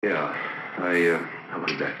Yeah, I'll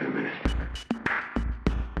be back in a minute.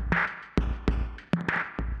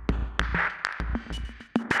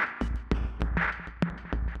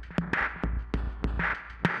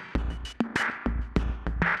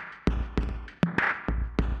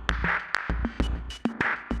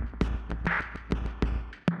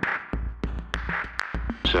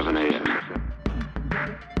 7 a.m.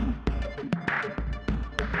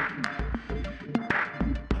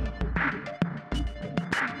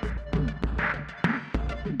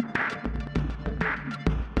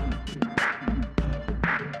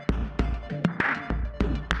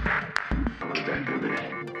 I'll be back in a minute.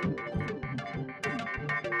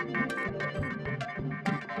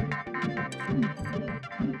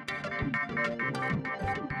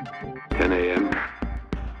 10 a.m.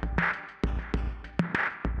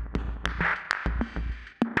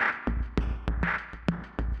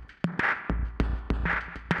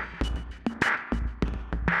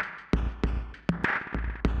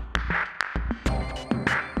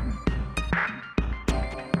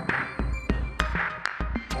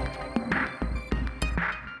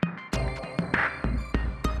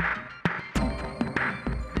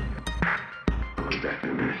 I'll be back in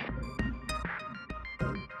a minute.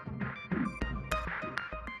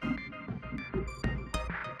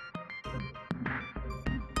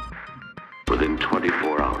 Within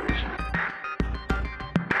 24 hours.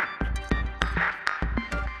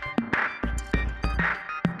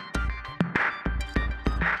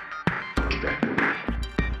 I'll be back in a minute.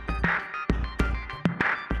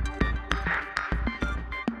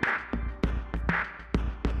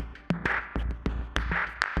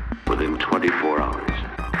 Within 24 hours.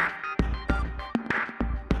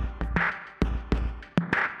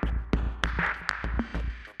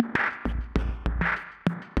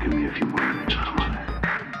 Give me a few more minutes, Thomas.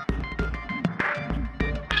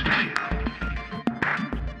 Just a few.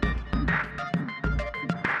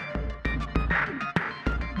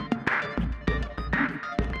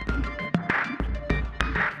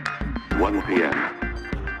 One p.m.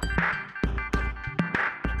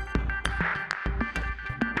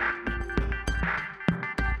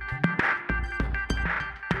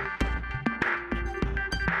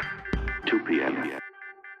 2 p.m.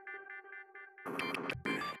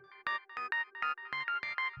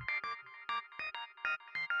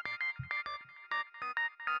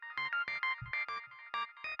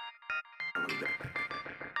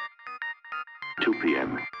 2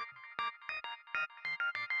 p.m.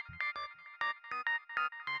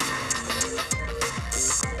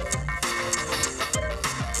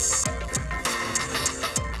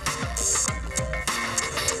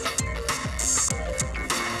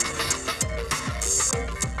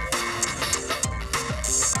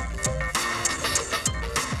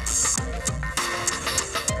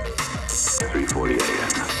 3:40 a.m.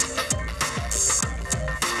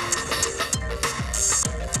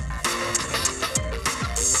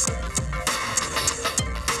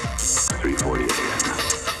 3:40 a.m.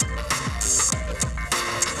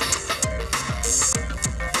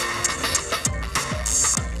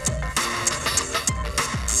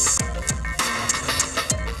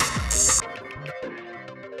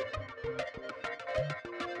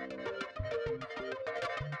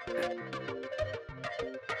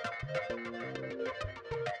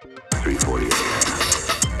 3:40 a.m.